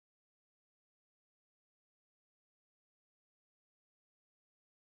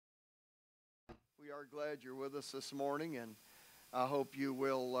We are glad you're with us this morning, and I hope you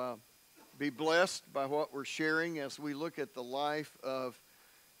will be blessed by what we're sharing as we look at the life of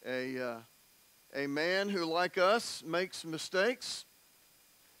a man who, like us, makes mistakes,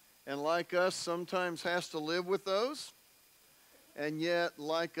 and like us, sometimes has to live with those, and yet,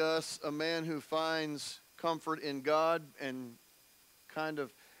 like us, a man who finds comfort in God and kind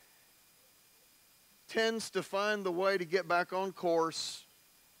of tends to find the way to get back on course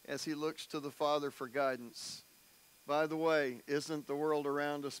as he looks to the Father for guidance. By the way, isn't the world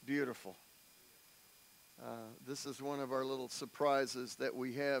around us beautiful? This is one of our little surprises that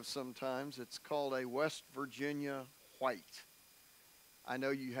we have sometimes. It's called a West Virginia white. I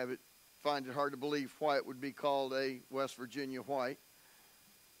know you find it hard to believe white would be called a West Virginia white.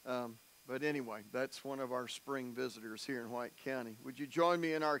 But anyway, that's one of our spring visitors here in White County. Would you join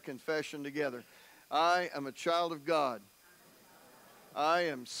me in our confession together? I am a child of God. I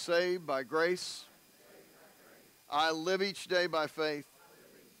am saved by grace. I live each day by faith.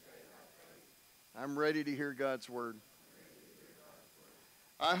 I'm ready to hear God's word.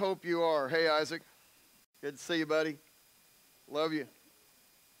 I hope you are. Hey, Isaac. Good to see you, buddy. Love you.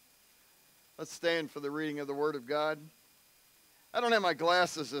 Let's stand for the reading of the Word of God. I don't have my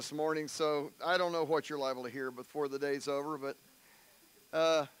glasses this morning, so I don't know what you're liable to hear before the day's over,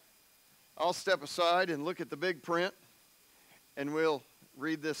 but I'll step aside and look at the big print, and we'll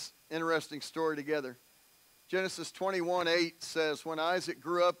read this interesting story together. Genesis 21:8 says, when Isaac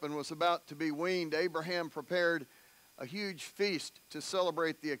grew up and was about to be weaned, Abraham prepared a huge feast to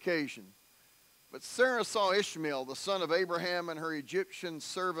celebrate the occasion. But Sarah saw Ishmael, the son of Abraham, and her Egyptian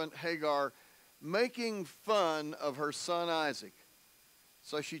servant Hagar, making fun of her son Isaac.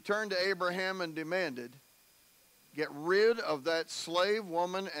 So she turned to Abraham and demanded, get rid of that slave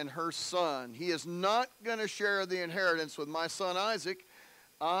woman and her son. He is not going to share the inheritance with my son Isaac.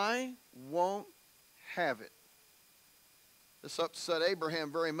 I won't have it. This upset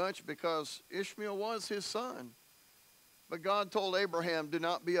Abraham very much because Ishmael was his son. But God told Abraham, do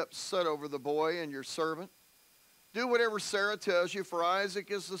not be upset over the boy and your servant. Do whatever Sarah tells you, for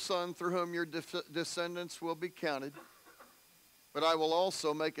Isaac is the son through whom your descendants will be counted. But I will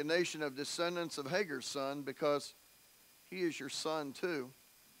also make a nation of descendants of Hagar's son, because he is your son too.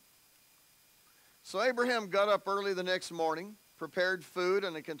 So Abraham got up early the next morning, prepared food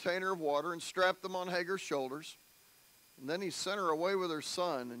and a container of water, and strapped them on Hagar's shoulders. And then he sent her away with her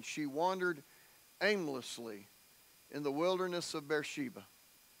son, and she wandered aimlessly in the wilderness of Beersheba.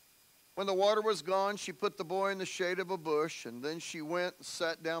 When the water was gone, she put the boy in the shade of a bush, and then she went and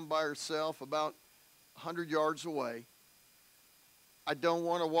sat down by herself about 100 yards away. I don't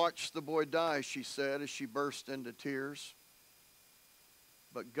want to watch the boy die, she said as she burst into tears.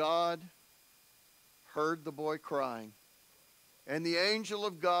 But God heard the boy crying, and the angel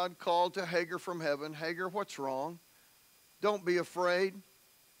of God called to Hagar from heaven, Hagar, what's wrong? Don't be afraid.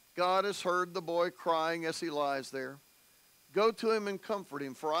 God has heard the boy crying as he lies there. Go to him and comfort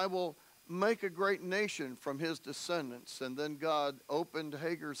him, for I will make a great nation from his descendants. And then God opened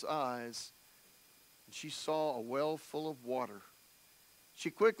Hagar's eyes, and she saw a well full of water.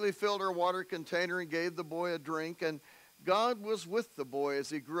 She quickly filled her water container and gave the boy a drink, and God was with the boy as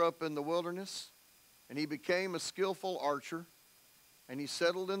he grew up in the wilderness, and he became a skillful archer, and he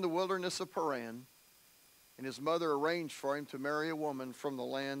settled in the wilderness of Paran, and his mother arranged for him to marry a woman from the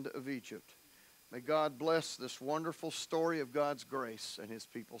land of Egypt. May God bless this wonderful story of God's grace, and his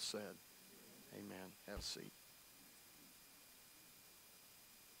people said, amen. Have a seat.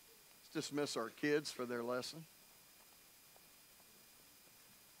 Let's dismiss our kids for their lesson.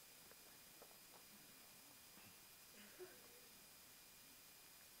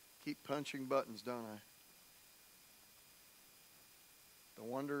 Keep punching buttons, don't I? The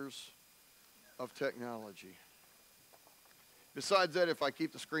wonders of technology. Besides that, if I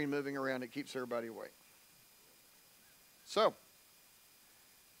keep the screen moving around, it keeps everybody awake. So,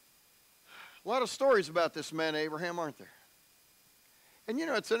 a lot of stories about this man Abraham, aren't there? And you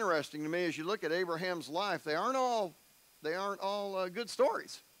know, it's interesting to me as you look at Abraham's life, they aren't all good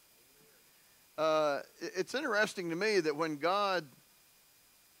stories. It's interesting to me that when God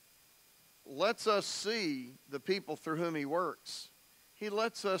lets us see the people through whom he works, he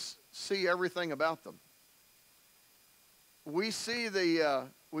lets us see everything about them. We see the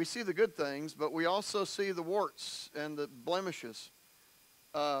good things, but we also see the warts and the blemishes.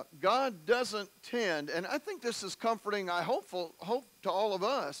 God doesn't tend, and I think this is comforting, I hope to all of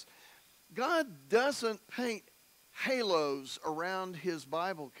us, God doesn't paint halos around his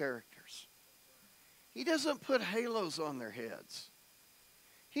Bible characters. He doesn't put halos on their heads.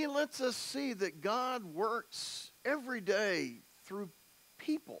 He lets us see that God works every day through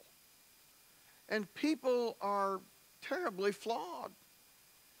people. And people are terribly flawed.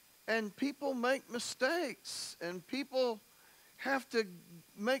 And people make mistakes. And people have to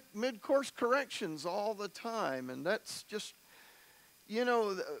make mid-course corrections all the time. And that's just,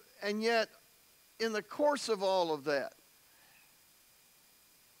 and yet in the course of all of that,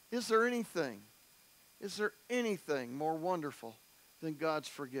 is there anything more wonderful than God's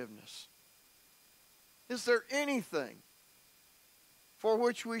forgiveness? Is there anything for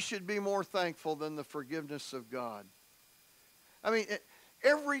which we should be more thankful than the forgiveness of God? I mean,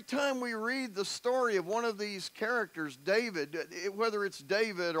 every time we read the story of one of these characters, David, whether it's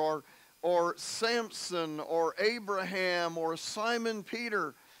David or Samson or Abraham or Simon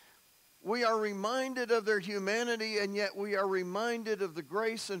Peter, we are reminded of their humanity, and yet we are reminded of the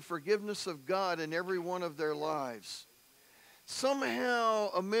grace and forgiveness of God in every one of their lives. Somehow,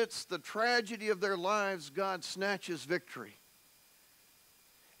 amidst the tragedy of their lives, God snatches victory.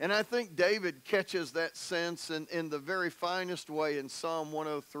 And I think David catches that sense in the very finest way in Psalm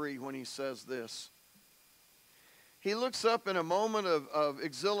 103 when he says this. He looks up in a moment of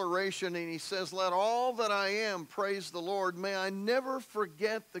exhilaration and he says, "Let all that I am praise the Lord. May I never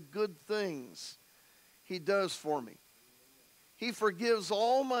forget the good things he does for me. He forgives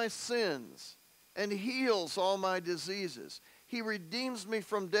all my sins and heals all my diseases. He redeems me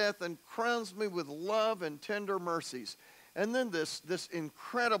from death and crowns me with love and tender mercies." And then this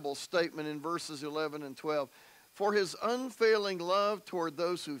incredible statement in verses 11 and 12. "For his unfailing love toward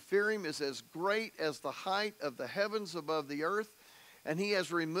those who fear him is as great as the height of the heavens above the earth, and he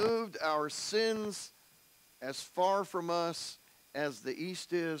has removed our sins as far from us as the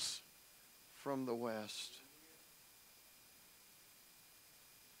east is from the west."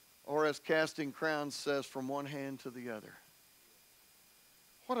 Or as Casting Crowns says, from one hand to the other.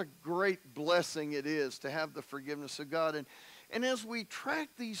 What a great blessing it is to have the forgiveness of God. And as we track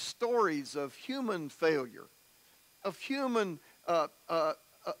these stories of human failure, of human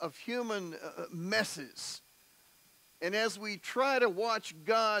messes, and as we try to watch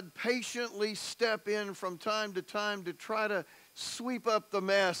God patiently step in from time to time to try to sweep up the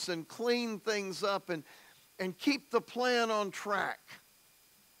mess and clean things up and keep the plan on track,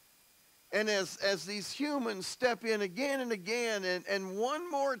 and as these humans step in again and again and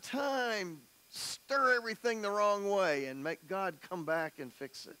one more time stir everything the wrong way and make God come back and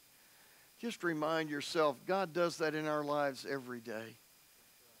fix it, just remind yourself, God does that in our lives every day.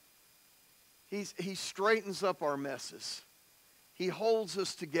 He straightens up our messes. He holds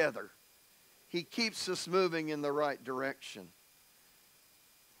us together. He keeps us moving in the right direction.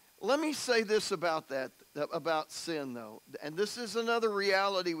 Let me say this about sin, though. And this is another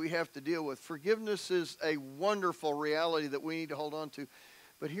reality we have to deal with. Forgiveness is a wonderful reality that we need to hold on to.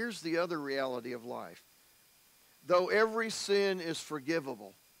 But here's the other reality of life. Though every sin is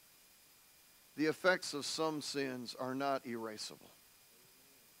forgivable, the effects of some sins are not erasable.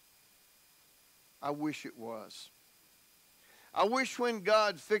 I wish it was. I wish when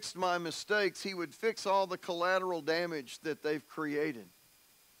God fixed my mistakes, he would fix all the collateral damage that they've created.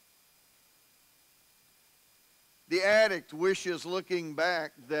 The addict wishes, looking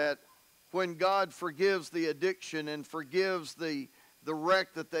back, that when God forgives the addiction and forgives the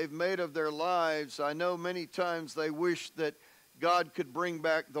wreck that they've made of their lives, I know many times they wish that God could bring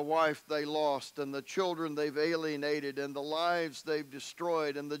back the wife they lost and the children they've alienated and the lives they've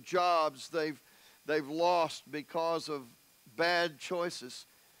destroyed and the jobs they've lost because of bad choices.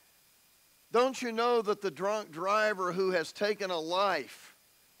 Don't you know that the drunk driver who has taken a life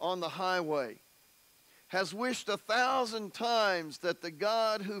on the highway has wished 1,000 times that the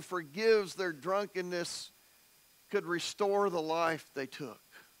God who forgives their drunkenness could restore the life they took?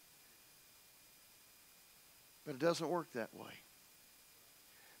 But it doesn't work that way.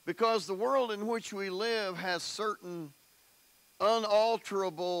 Because the world in which we live has certain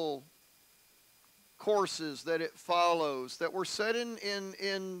unalterable courses that it follows that were set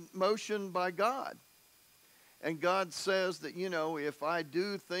in motion by God. And God says that, if I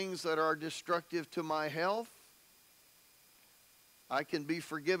do things that are destructive to my health, I can be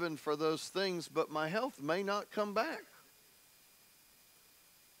forgiven for those things, but my health may not come back.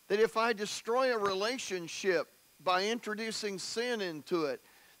 That if I destroy a relationship by introducing sin into it,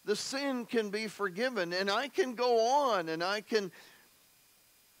 the sin can be forgiven and I can go on and I can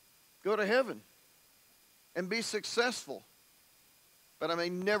go to heaven and be successful. But I may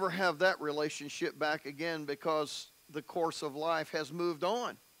never have that relationship back again because the course of life has moved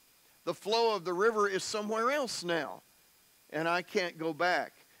on. The flow of the river is somewhere else now, and I can't go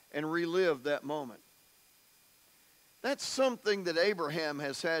back and relive that moment. That's something that Abraham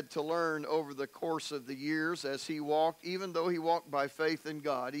has had to learn over the course of the years as he walked, even though he walked by faith in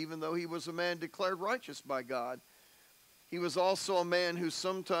God, even though he was a man declared righteous by God. He was also a man who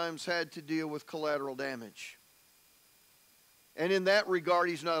sometimes had to deal with collateral damage. And in that regard,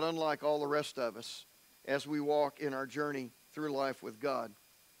 he's not unlike all the rest of us as we walk in our journey through life with God.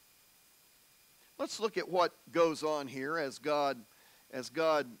 Let's look at what goes on here as God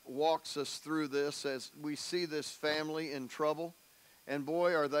walks us through this, as we see this family in trouble. And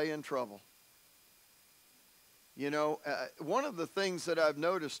boy, are they in trouble. You know, one of the things that I've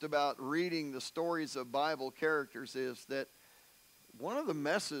noticed about reading the stories of Bible characters is that one of the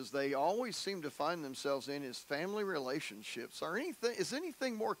messes they always seem to find themselves in is family relationships. Is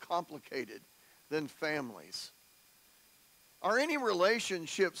anything more complicated than families? Are any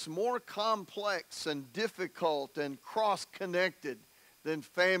relationships more complex and difficult and cross-connected than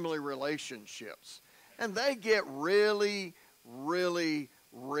family relationships? And they get really, really,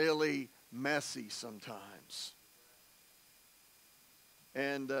 really messy sometimes.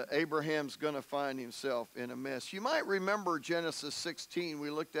 And Abraham's going to find himself in a mess. You might remember Genesis 16 we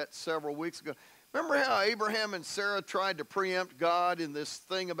looked at several weeks ago. Remember how Abraham and Sarah tried to preempt God in this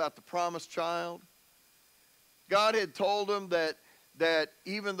thing about the promised child? God had told them that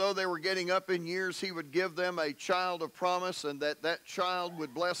even though they were getting up in years, he would give them a child of promise, and that child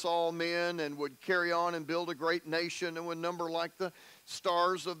would bless all men and would carry on and build a great nation and would number like the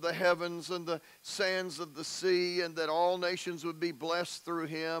stars of the heavens and the sands of the sea, and that all nations would be blessed through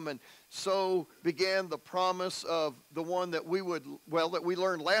him. And so began the promise of the one that we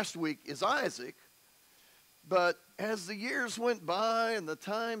learned last week is Isaac. But as the years went by and the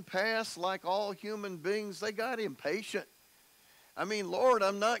time passed, like all human beings, they got impatient. I mean, Lord,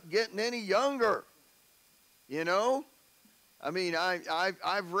 I'm not getting any younger, you know? I mean,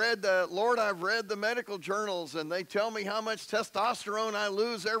 I've read the medical journals, and they tell me how much testosterone I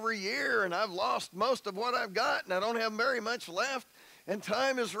lose every year, and I've lost most of what I've got, and I don't have very much left, and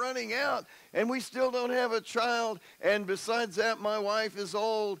time is running out, and we still don't have a child, and besides that, my wife is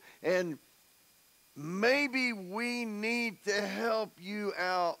old, and maybe we need to help you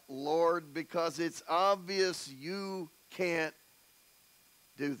out, Lord, because it's obvious you can't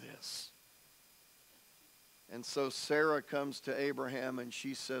do this. And so Sarah comes to Abraham and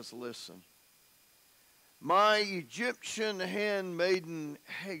she says, listen, my Egyptian handmaiden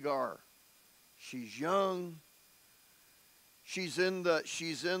Hagar, she's young, she's in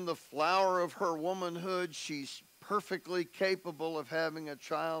the flower of her womanhood, she's perfectly capable of having a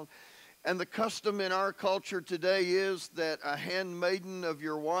child. And the custom in our culture today is that a handmaiden of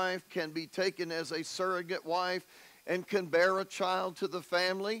your wife can be taken as a surrogate wife and can bear a child to the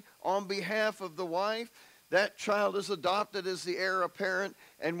family on behalf of the wife. That child is adopted as the heir apparent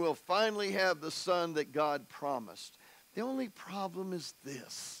and will finally have the son that God promised. The only problem is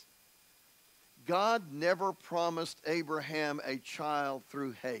this. God never promised Abraham a child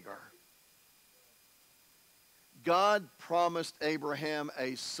through Hagar. God promised Abraham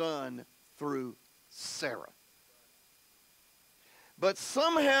a son through Sarah. But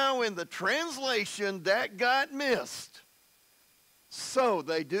somehow in the translation that got missed. So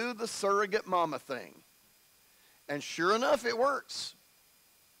they do the surrogate mama thing. And sure enough, it works.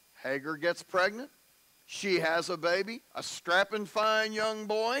 Hagar gets pregnant. She has a baby, a strapping fine young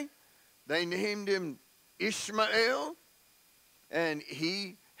boy. They named him Ishmael. And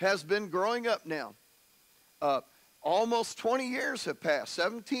he has been growing up now. Almost 20 years have passed.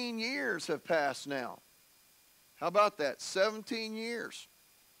 17 years have passed now. How about that? 17 years.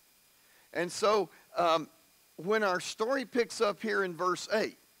 And so when our story picks up here in verse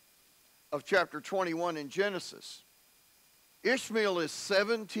 8 of chapter 21 in Genesis, Ishmael is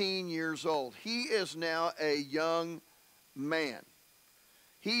 17 years old. He is now a young man.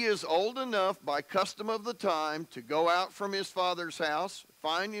 He is old enough by custom of the time to go out from his father's house,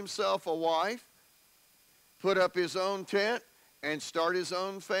 find himself a wife, put up his own tent, and start his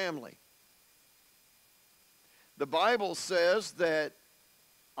own family. The Bible says that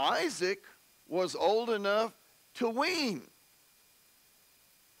Isaac was old enough to wean.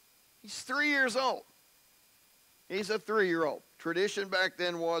 He's 3 years old. He's a 3-year-old. Tradition back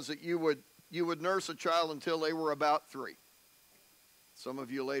then was that you would nurse a child until they were about 3. Some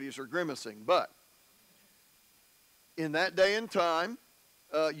of you ladies are grimacing, but in that day and time,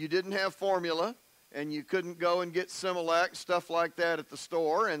 you didn't have formula, and you couldn't go and get Similac, stuff like that at the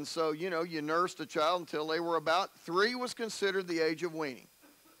store. And so, you nursed a child until they were about 3 was considered the age of weaning.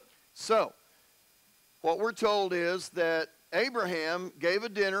 So, what we're told is that Abraham gave a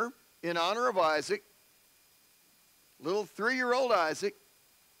dinner in honor of Isaac, little 3-year-old Isaac,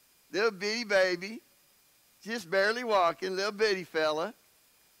 the bitty baby. just barely walking, little bitty fella.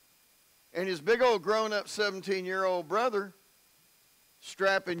 And his big old grown-up 17-year-old brother,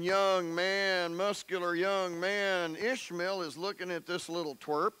 strapping young man, muscular young man, Ishmael, is looking at this little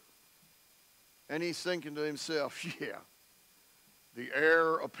twerp. And he's thinking to himself, yeah, the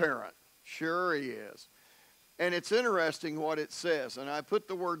heir apparent. Sure he is. And it's interesting what it says. And I put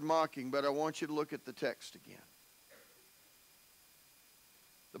the word mocking, but I want you to look at the text again.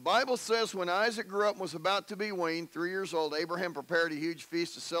 The Bible says when Isaac grew up and was about to be weaned, 3 years old, Abraham prepared a huge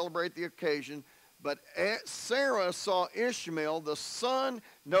feast to celebrate the occasion. But Sarah saw Ishmael, the son,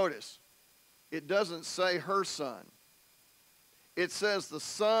 notice, it doesn't say her son. It says the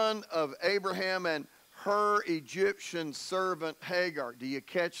son of Abraham and her Egyptian servant Hagar. Do you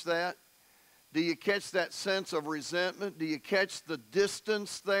catch that? Do you catch that sense of resentment? Do you catch the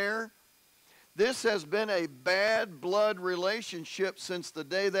distance there? This has been a bad blood relationship since the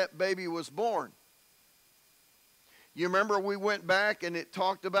day that baby was born. You remember we went back and it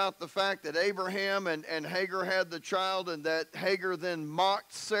talked about the fact that Abraham and Hagar had the child, and that Hagar then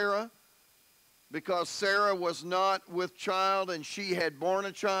mocked Sarah because Sarah was not with child and she had borne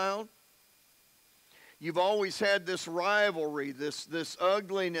a child. You've always had this rivalry, this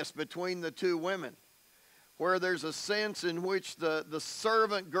ugliness between the two women, where there's a sense in which the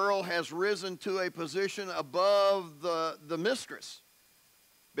servant girl has risen to a position above the mistress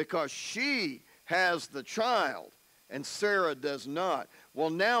because she has the child and Sarah does not. Well,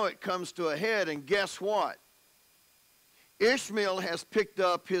 now it comes to a head, and guess what? Ishmael has picked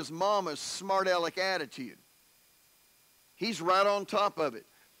up his mama's smart aleck attitude. He's right on top of it.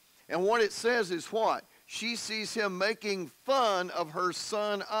 And what it says is what? She sees him making fun of her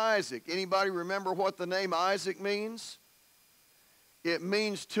son Isaac. Anybody remember what the name Isaac means? It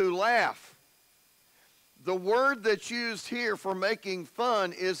means to laugh. The word that's used here for making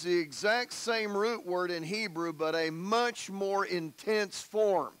fun is the exact same root word in Hebrew, but a much more intense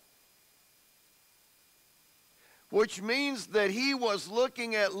form. Which means that he was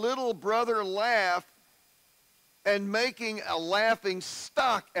looking at little brother laugh and making a laughing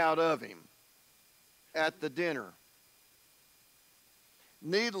stock out of him at the dinner.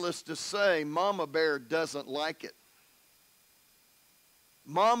 Needless to say, Mama Bear doesn't like it.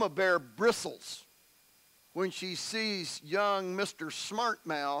 Mama Bear bristles when she sees young Mr.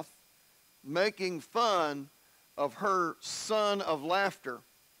 Smartmouth making fun of her son of laughter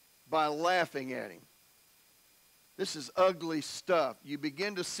by laughing at him. This is ugly stuff. You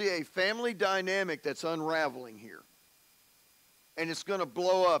begin to see a family dynamic that's unraveling here. And it's going to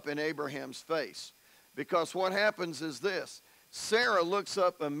blow up in Abraham's face. Because what happens is this. Sarah looks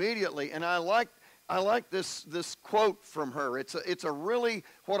up immediately, and I like this quote from her. It's a really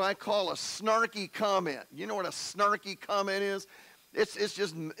what I call a snarky comment. You know what a snarky comment is? It's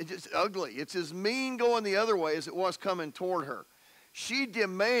just ugly. It's as mean going the other way as it was coming toward her. She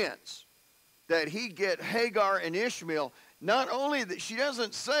demands that he get Hagar and Ishmael. Not only that, she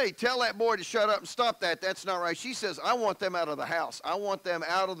doesn't say, tell that boy to shut up and stop that. That's not right. She says, I want them out of the house. I want them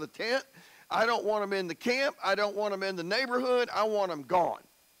out of the tent. I don't want them in the camp. I don't want them in the neighborhood. I want them gone.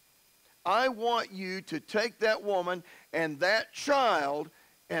 I want you to take that woman and that child,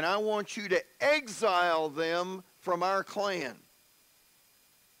 and I want you to exile them from our clan.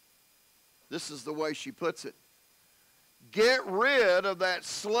 This is the way she puts it. Get rid of that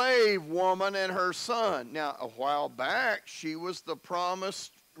slave woman and her son. Now, a while back, she was the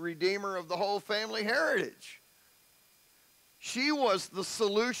promised redeemer of the whole family heritage. She was the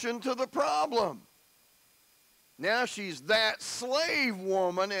solution to the problem. Now she's that slave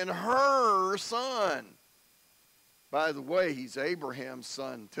woman and her son. By the way, he's Abraham's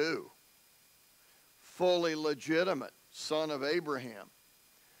son too. Fully legitimate son of Abraham.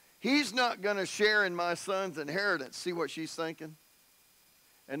 He's not going to share in my son's inheritance. See what she's thinking?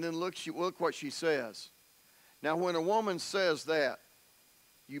 And then look what she says. Now, when a woman says that,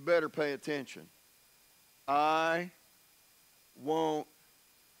 you better pay attention. I won't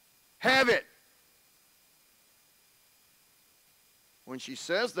have it. When she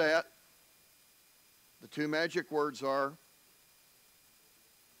says that, the two magic words are,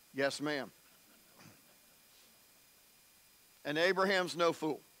 yes, ma'am. And Abraham's no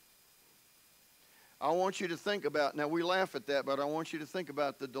fool. I want you to think about, now we laugh at that, but I want you to think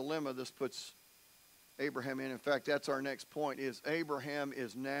about the dilemma this puts Abraham in. In fact, that's our next point, is Abraham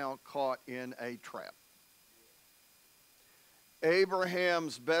is now caught in a trap.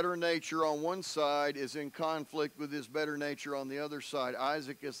 Abraham's better nature on one side is in conflict with his better nature on the other side.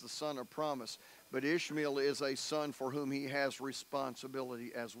 Isaac is the son of promise, but Ishmael is a son for whom he has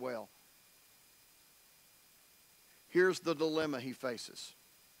responsibility as well. Here's the dilemma he faces.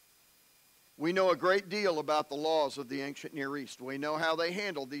 We know a great deal about the laws of the ancient Near East. We know how they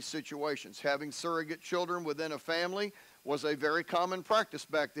handled these situations. Having surrogate children within a family was a very common practice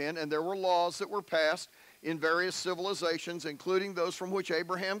back then, and there were laws that were passed in various civilizations, including those from which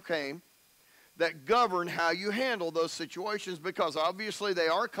Abraham came, that govern how you handle those situations, because obviously they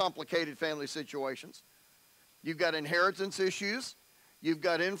are complicated family situations. You've got inheritance issues, you've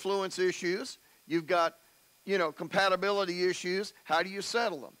got influence issues, you've got, compatibility issues. How do you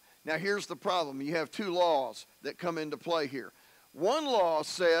settle them? Now here's the problem. You have two laws that come into play here. One law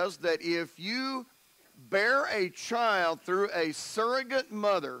says that if you bear a child through a surrogate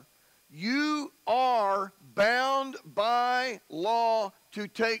mother, you are bound by law to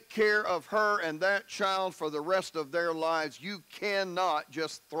take care of her and that child for the rest of their lives. You cannot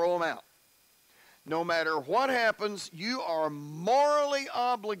just throw them out. No matter what happens, you are morally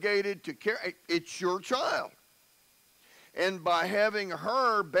obligated to care. It's your child. And by having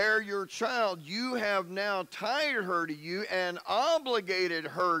her bear your child, you have now tied her to you and obligated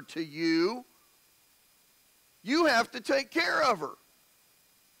her to you. You have to take care of her.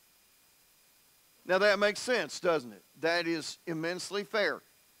 Now that makes sense, doesn't it? That is immensely fair.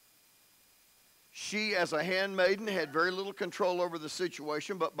 She, as a handmaiden, had very little control over the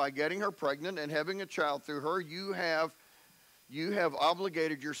situation, but by getting her pregnant and having a child through her, you have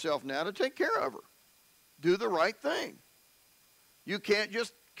obligated yourself now to take care of her. Do the right thing. You can't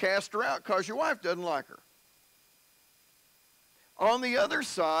just cast her out because your wife doesn't like her. On the other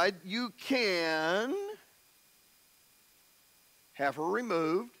side, you can have her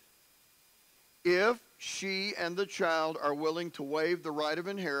removed if she and the child are willing to waive the right of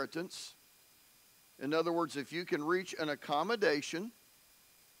inheritance. In other words, if you can reach an accommodation,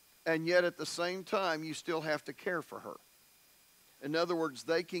 and yet at the same time you still have to care for her. In other words,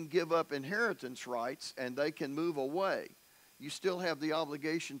 they can give up inheritance rights and they can move away. You still have the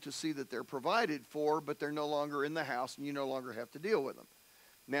obligation to see that they're provided for, but they're no longer in the house and you no longer have to deal with them.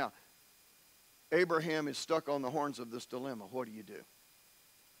 Now, Abraham is stuck on the horns of this dilemma. What do you do?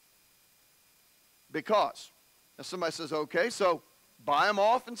 Because, now somebody says, okay, so buy them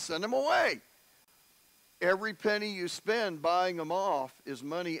off and send them away. Every penny you spend buying them off is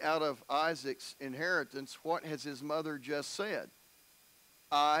money out of Isaac's inheritance. What has his mother just said?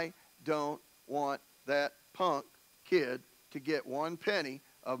 I don't want that punk kid to get one penny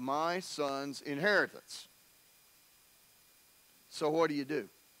of my son's inheritance. So what do you do?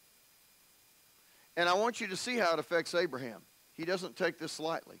 And I want you to see how it affects Abraham. He doesn't take this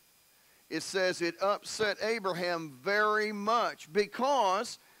lightly. It says it upset Abraham very much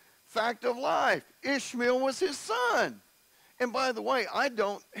because, fact of life, Ishmael was his son. And by the way, I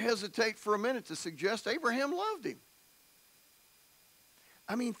don't hesitate for a minute to suggest Abraham loved him.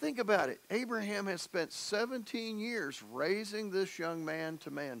 I mean, think about it. Abraham has spent 17 years raising this young man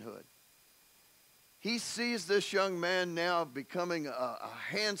to manhood. He sees this young man now becoming a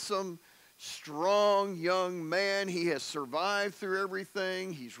handsome, strong young man. He has survived through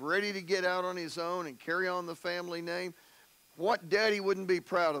everything. He's ready to get out on his own and carry on the family name. What daddy wouldn't be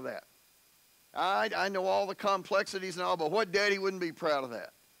proud of that? I know all the complexities and all, but what daddy wouldn't be proud of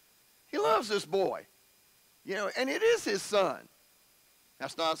that? He loves this boy, and it is his son.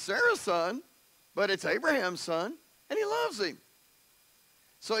 That's not Sarah's son, but it's Abraham's son, and he loves him.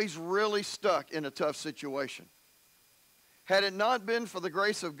 So he's really stuck in a tough situation. Had it not been for the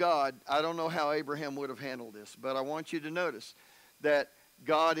grace of God, I don't know how Abraham would have handled this, but I want you to notice that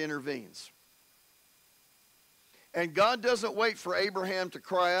God intervenes. And God doesn't wait for Abraham to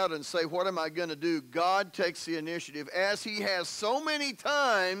cry out and say, what am I going to do? God takes the initiative, as he has so many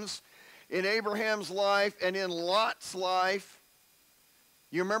times in Abraham's life and in Lot's life.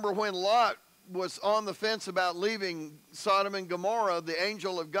 You remember when Lot was on the fence about leaving Sodom and Gomorrah, the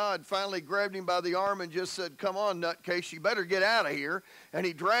angel of God finally grabbed him by the arm and just said, come on, nutcase, you better get out of here. And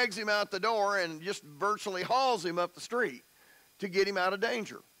he drags him out the door and just virtually hauls him up the street to get him out of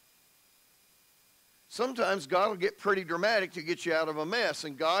danger. Sometimes God will get pretty dramatic to get you out of a mess,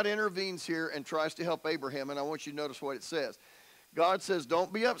 and God intervenes here and tries to help Abraham, and I want you to notice what it says. God says,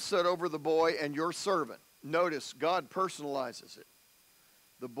 don't be upset over the boy and your servant. Notice, God personalizes it.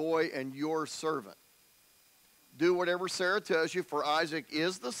 The boy and your servant. Do whatever Sarah tells you, for Isaac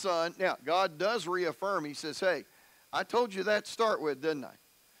is the son. Now, God does reaffirm. He says, hey, I told you that to start with, didn't I?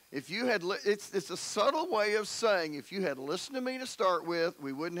 If you had, it's a subtle way of saying, if you had listened to me to start with,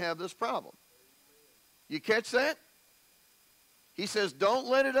 we wouldn't have this problem. You catch that? He says, don't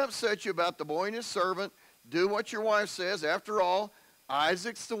let it upset you about the boy and his servant. Do what your wife says. After all,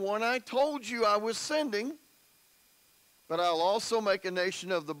 Isaac's the one I told you I was sending. But I'll also make a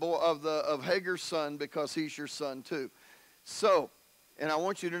nation of Hagar's son, because he's your son too. So, And I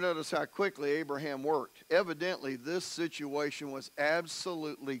want you to notice how quickly Abraham worked. Evidently, this situation was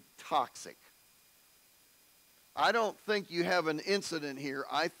absolutely toxic. I don't think you have an incident here.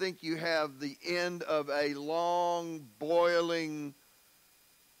 I think you have the end of a long, boiling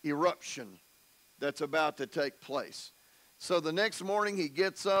eruption that's about to take place. So the next morning he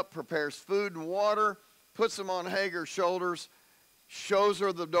gets up, prepares food and water, puts them on Hagar's shoulders, shows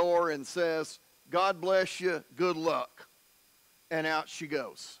her the door and says, God bless you, good luck. And out she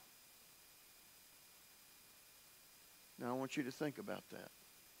goes. Now I want you to think about that.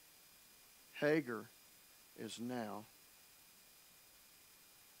 Hagar is now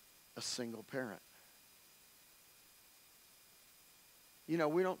a single parent. You know,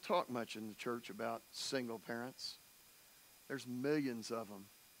 we don't talk much in the church about single parents. There's millions of them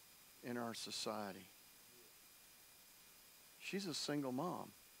in our society. She's a single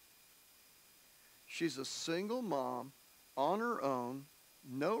mom. She's a single mom on her own,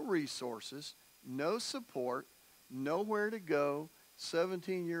 no resources, no support, nowhere to go,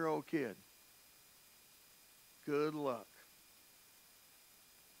 17-year-old kid. Good luck.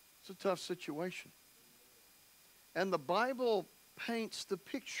 It's a tough situation. And the Bible paints the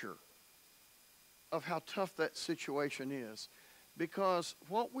picture of how tough that situation is. Because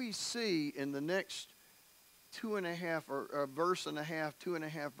what we see in the next 2.5 or a verse and a half,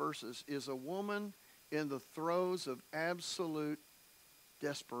 2.5 verses, is a woman in the throes of absolute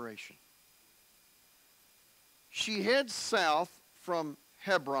desperation. She heads south from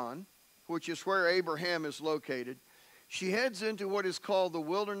Hebron, which is where Abraham is located. She heads into what is called the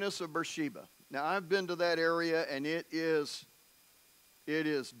wilderness of Beersheba. Now, I've been to that area, and it is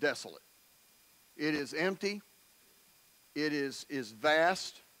desolate. It is empty. It is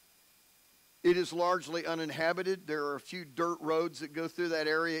vast. It is largely uninhabited. There are a few dirt roads that go through that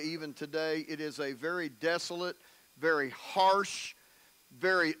area even today. It is a very desolate, very harsh,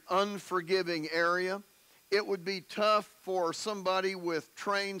 very unforgiving area. It would be tough for somebody with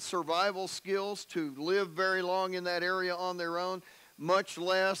trained survival skills to live very long in that area on their own, much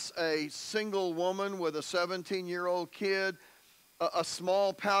less a single woman with a 17-year-old kid, a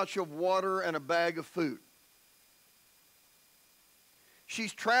small pouch of water, and a bag of food.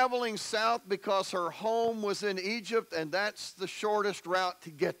 She's traveling south because her home was in Egypt, and that's the shortest route to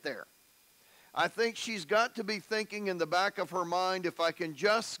get there. I think she's got to be thinking in the back of her mind, if I can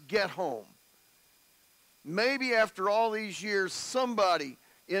just get home, maybe after all these years, somebody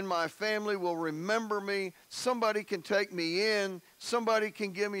in my family will remember me. Somebody can take me in. Somebody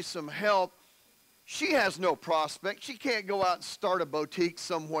can give me some help. She has no prospect. She can't go out and start a boutique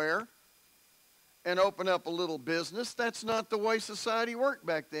somewhere and open up a little business. That's not the way society worked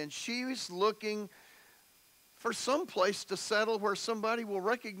back then. She was looking for some place to settle where somebody will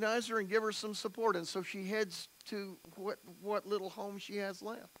recognize her and give her some support. And so she heads to what little home she has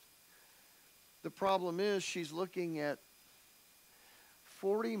left. The problem is she's looking at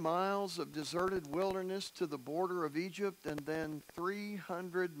 40 miles of deserted wilderness to the border of Egypt, and then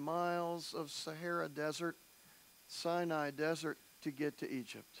 300 miles of Sahara Desert, Sinai Desert, to get to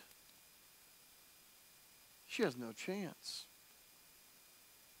Egypt. She has no chance.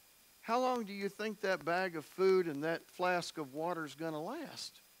 How long do you think that bag of food and that flask of water is going to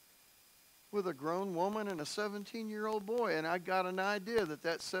last? With a grown woman and a 17-year-old boy. And I got an idea that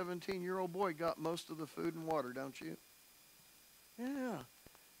 17-year-old boy got most of the food and water, don't you? Yeah,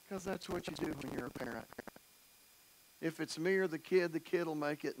 because that's what you do when you're a parent. If it's me or the kid will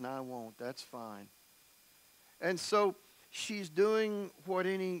make it and I won't. That's fine. And so she's doing what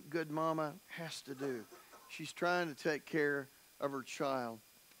any good mama has to do. She's trying to take care of her child.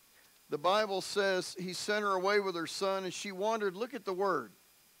 The Bible says he sent her away with her son, and she wandered. Look at the word.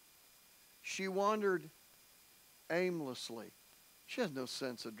 She wandered aimlessly. She has no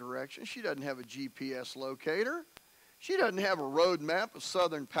sense of direction. She doesn't have a GPS locator. She doesn't have a road map of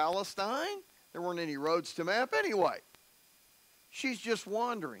southern Palestine. There weren't any roads to map anyway. She's just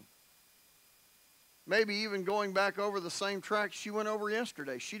wandering. Maybe even going back over the same track she went over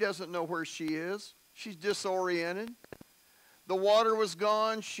yesterday. She doesn't know where she is. She's disoriented. The water was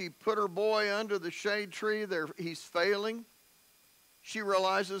gone. She put her boy under the shade tree. He's failing. She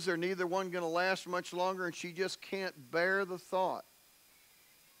realizes they're neither one going to last much longer, and she just can't bear the thought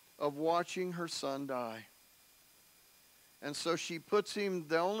of watching her son die. And so she puts him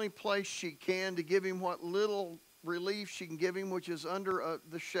the only place she can to give him what little relief she can give him, which is under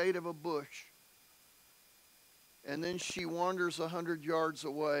the shade of a bush. And then she wanders 100 yards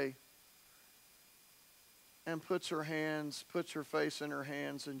away and puts her face in her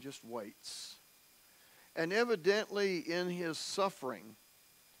hands and just waits. And evidently in his suffering,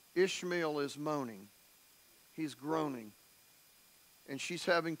 Ishmael is moaning. He's groaning. And she's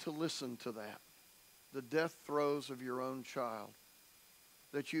having to listen to that. The death throes of your own child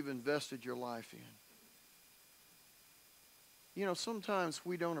that you've invested your life in. You know, sometimes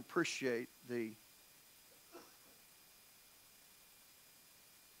we don't appreciate the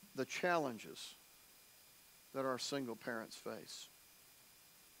challenges that our single parents face.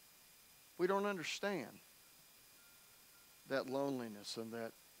 We don't understand that loneliness and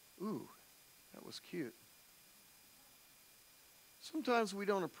that, ooh, that was cute. Sometimes we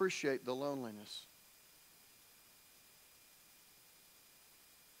don't appreciate the loneliness,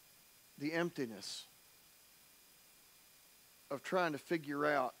 the emptiness of trying to figure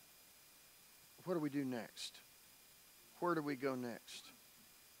out, what do we do next? Where do we go next?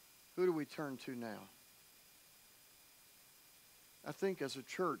 Who do we turn to now? I think as a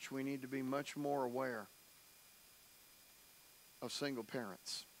church we need to be much more aware of single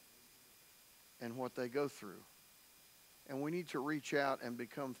parents and what they go through. And we need to reach out and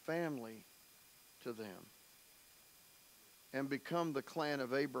become family to them. And become the clan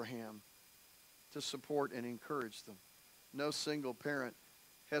of Abraham to support and encourage them. No single parent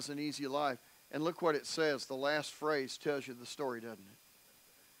has an easy life. And look what it says. The last phrase tells you the story, doesn't it?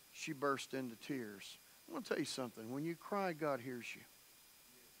 She burst into tears. I want to tell you something. When you cry, God hears you.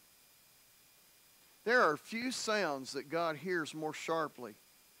 There are few sounds that God hears more sharply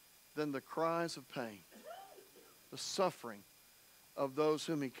than the cries of pain, the suffering of those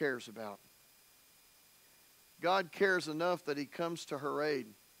whom he cares about. God cares enough that he comes to her aid.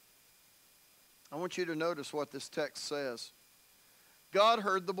 I want you to notice what this text says. God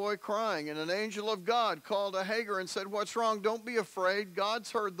heard the boy crying, and an angel of God called to Hagar and said, "What's wrong? Don't be afraid.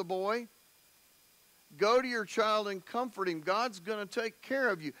 God's heard the boy. Go to your child and comfort him. God's going to take care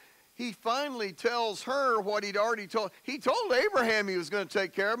of you." He finally tells her what he'd already told. He told Abraham he was going to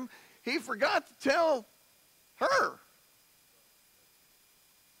take care of him. He forgot to tell her.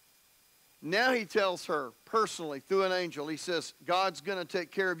 Now he tells her personally through an angel. He says, God's going to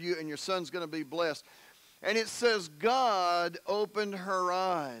take care of you and your son's going to be blessed. And it says, God opened her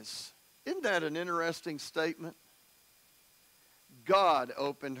eyes. Isn't that an interesting statement? God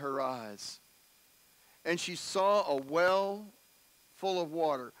opened her eyes. And she saw a well full of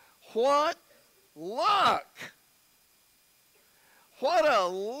water. What luck! What a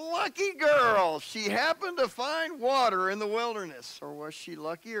lucky girl. She happened to find water in the wilderness. Or was she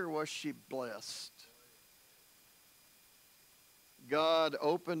lucky or was she blessed? God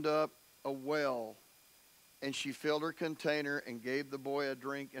opened up a well, and she filled her container and gave the boy a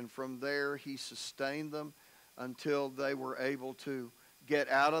drink, and from there he sustained them until they were able to get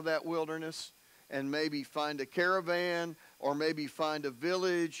out of that wilderness and maybe find a caravan or maybe find a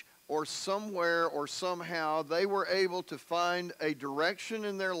village or somewhere or somehow they were able to find a direction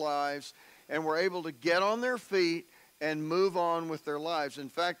in their lives and were able to get on their feet and move on with their lives. In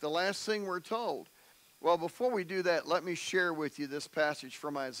fact, the last thing we're told, well, before we do that, let me share with you this passage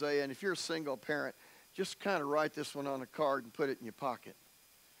from Isaiah. And if you're a single parent, just kind of write this one on a card and put it in your pocket.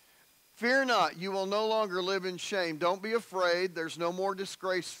 Fear not, you will no longer live in shame. Don't be afraid. There's no more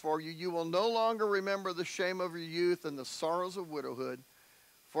disgrace for you. You will no longer remember the shame of your youth and the sorrows of widowhood.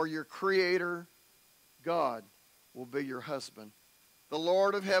 For your Creator, God, will be your husband. The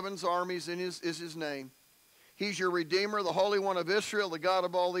Lord of heaven's armies is his name. He's your Redeemer, the Holy One of Israel, the God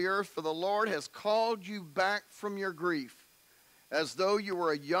of all the earth. For the Lord has called you back from your grief, as though you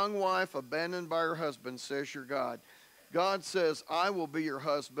were a young wife abandoned by her husband, says your God. God says, I will be your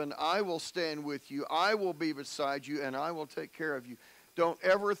husband. I will stand with you. I will be beside you, and I will take care of you. Don't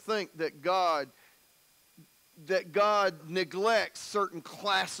ever think that God neglects certain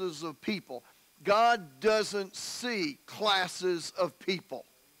classes of people. God doesn't see classes of people.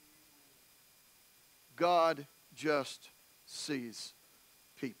 God just sees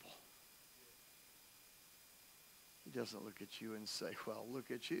people. He doesn't look at you and say, well, look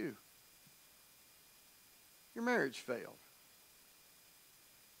at you. Your marriage failed.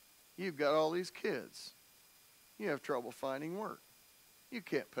 You've got all these kids. You have trouble finding work. You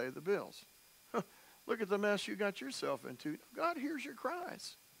can't pay the bills. Look at the mess you got yourself into. God hears your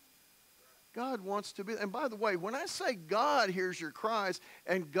cries. God wants to be, and by the way, when I say God hears your cries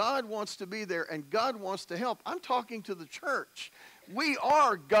and God wants to be there and God wants to help, I'm talking to the church. We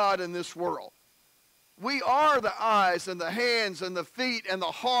are God in this world. We are the eyes and the hands and the feet and the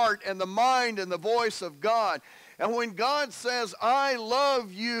heart and the mind and the voice of God. And when God says, I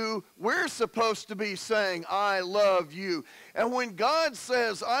love you, we're supposed to be saying, I love you. And when God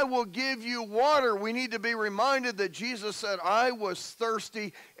says, I will give you water, we need to be reminded that Jesus said, I was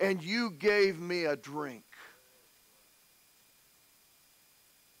thirsty and you gave me a drink.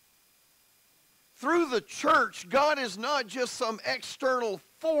 through the church, God is not just some external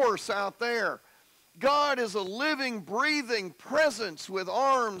force out there. God is a living, breathing presence with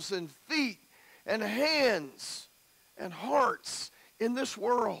arms and feet and hands and hearts in this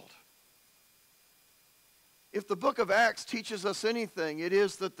world. If the book of Acts teaches us anything, it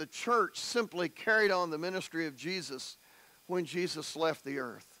is that the church simply carried on the ministry of Jesus when Jesus left the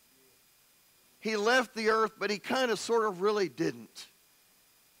earth. He left the earth, but he kind of sort of really didn't.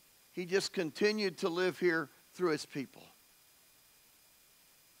 He just continued to live here through his people.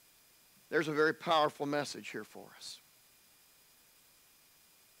 There's a very powerful message here for us.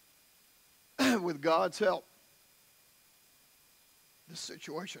 With God's help, this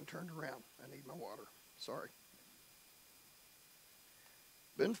situation turned around. I need my water. Sorry.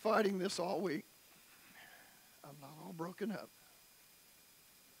 Been fighting this all week. I'm not all broken up.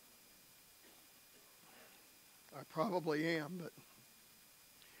 I probably am, but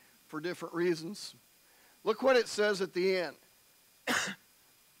for different reasons. Look what it says at the end.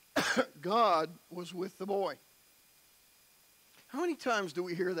 God was with the boy. How many times do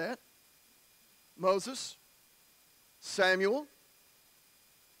we hear that? Moses, Samuel,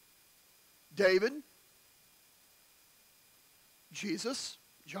 David, Jesus,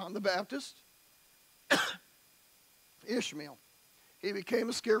 John the Baptist, Ishmael. He became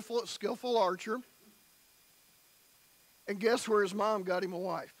a skillful archer. And guess where his mom got him a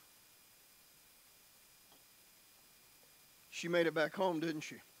wife? She made it back home, didn't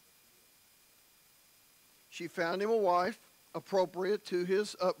she? She found him a wife appropriate to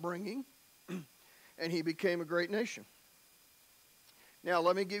his upbringing, and he became a great nation. Now,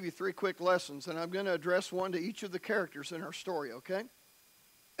 let me give you 3 quick lessons, and I'm going to address one to each of the characters in our story, okay?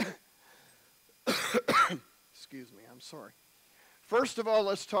 Excuse me, I'm sorry. First of all,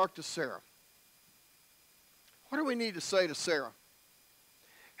 let's talk to Sarah. What do we need to say to Sarah?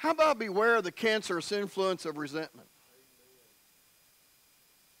 How about beware of the cancerous influence of resentment?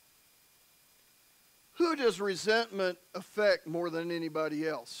 Who does resentment affect more than anybody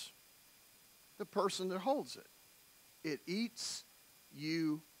else? The person that holds it. It eats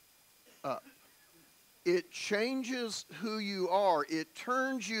you up. It changes who you are. It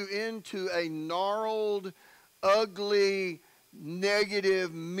turns you into a gnarled, ugly,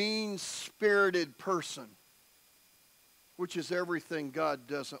 negative, mean-spirited person, which is everything God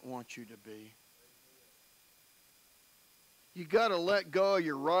doesn't want you to be. You got to let go of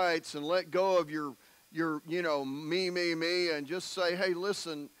your rights and let go of your me, and just say, hey,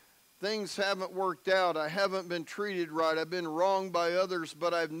 listen, things haven't worked out. I haven't been treated right. I've been wronged by others,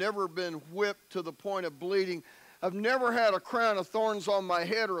 but I've never been whipped to the point of bleeding. I've never had a crown of thorns on my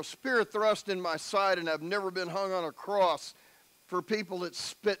head or a spear thrust in my side, and I've never been hung on a cross for people that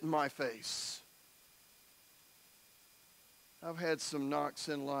spit in my face. I've had some knocks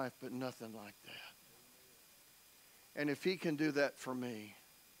in life, but nothing like that. And if he can do that for me,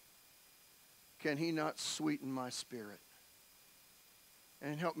 can he not sweeten my spirit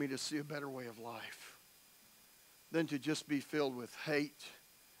and help me to see a better way of life than to just be filled with hate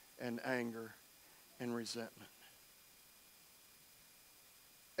and anger and resentment?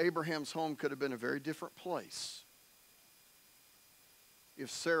 Abraham's home could have been a very different place if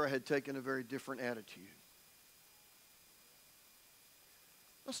Sarah had taken a very different attitude.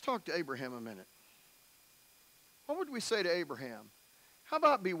 Let's talk to Abraham a minute. What would we say to Abraham? How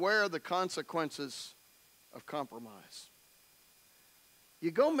about beware of the consequences of compromise?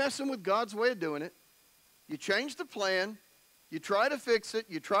 You go messing with God's way of doing it. You change the plan. You try to fix it.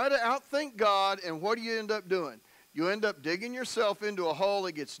 You try to outthink God. And what do you end up doing? You end up digging yourself into a hole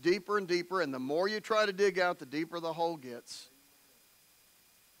that gets deeper and deeper. And the more you try to dig out, the deeper the hole gets.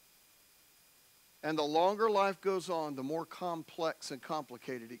 And the longer life goes on, the more complex and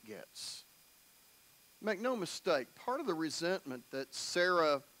complicated it gets. Make no mistake, part of the resentment that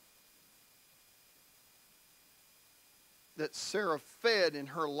Sarah fed in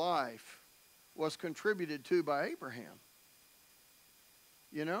her life was contributed to by Abraham.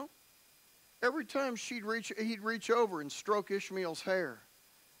 You know? Every time he'd reach over and stroke Ishmael's hair.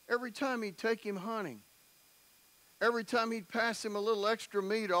 Every time he'd take him hunting. Every time he'd pass him a little extra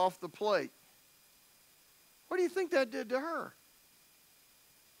meat off the plate. What do you think that did to her?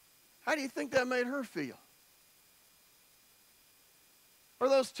 How do you think that made her feel? Or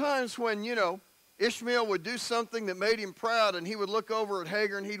those times when, Ishmael would do something that made him proud and he would look over at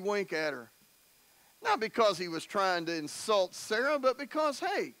Hagar and he'd wink at her. Not because he was trying to insult Sarah, but because,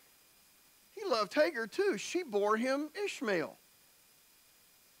 hey, he loved Hagar too. She bore him Ishmael.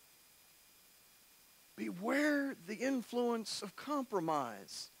 Beware the influence of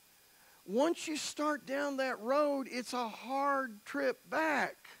compromise. Once you start down that road, it's a hard trip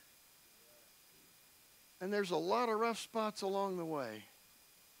back. And there's a lot of rough spots along the way.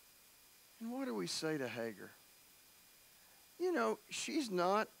 And what do we say to Hagar? You know,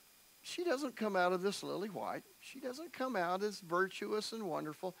 she doesn't come out of this lily white. She doesn't come out as virtuous and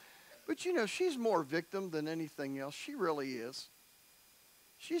wonderful. But, you know, she's more victim than anything else. She really is.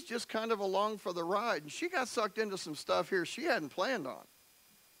 She's just kind of along for the ride. And she got sucked into some stuff here she hadn't planned on.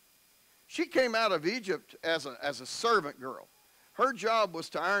 She came out of Egypt as a servant girl. Her job was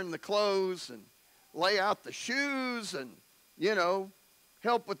to iron the clothes and lay out the shoes and, you know,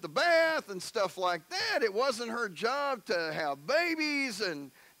 help with the bath and stuff like that. It wasn't her job to have babies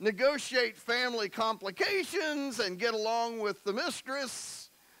and negotiate family complications and get along with the mistress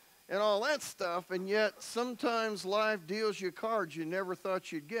and all that stuff. And yet sometimes life deals you cards you never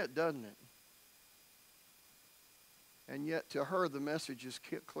thought you'd get, doesn't it? And yet to her the message is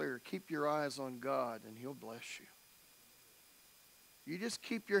clear. Keep your eyes on God and He'll bless you. You just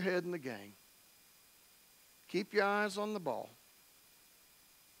keep your head in the game. Keep your eyes on the ball.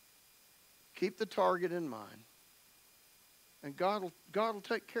 Keep the target in mind. And God will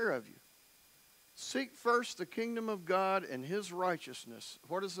take care of you. Seek first the kingdom of God and His righteousness.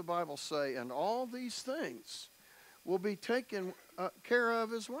 What does the Bible say? And all these things will be taken care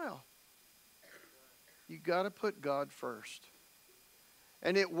of as well. You got to put God first.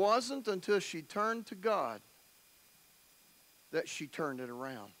 And it wasn't until she turned to God that she turned it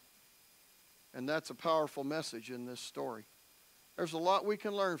around. And that's a powerful message in this story. There's a lot we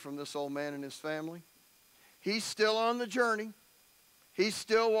can learn from this old man and his family. He's still on the journey. He's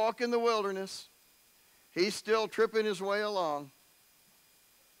still walking the wilderness. He's still tripping his way along.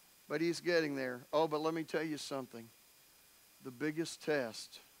 But he's getting there. Oh, but let me tell you something. The biggest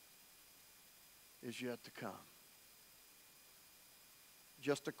test is yet to come.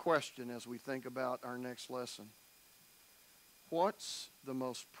 Just a question as we think about our next lesson. What's the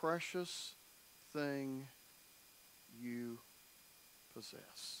most precious thing you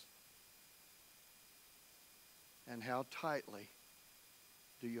possess? And how tightly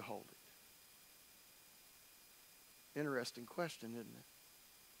do you hold it? Interesting question, isn't it?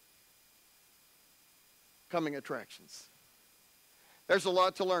 Coming attractions. There's a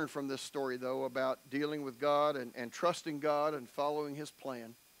lot to learn from this story, though, about dealing with God and trusting God and following His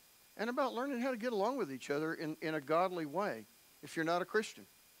plan, and about learning how to get along with each other in a godly way. If you're not a Christian,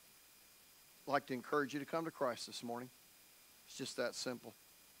 I'd like to encourage you to come to Christ this morning. It's just that simple.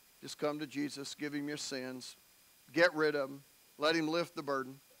 Just come to Jesus, give Him your sins, get rid of them, let Him lift the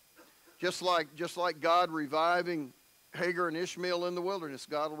burden. Just like God reviving Hagar and Ishmael in the wilderness,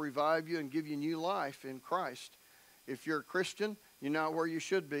 God will revive you and give you new life in Christ. If you're a Christian, you're not where you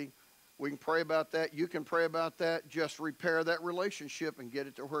should be. We can pray about that. You can pray about that. Just repair that relationship and get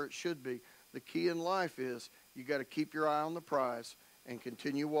it to where it should be. The key in life is you got to keep your eye on the prize and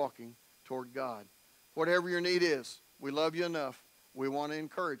continue walking toward God. Whatever your need is, we love you enough. We want to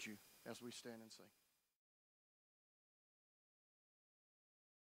encourage you as we stand and sing.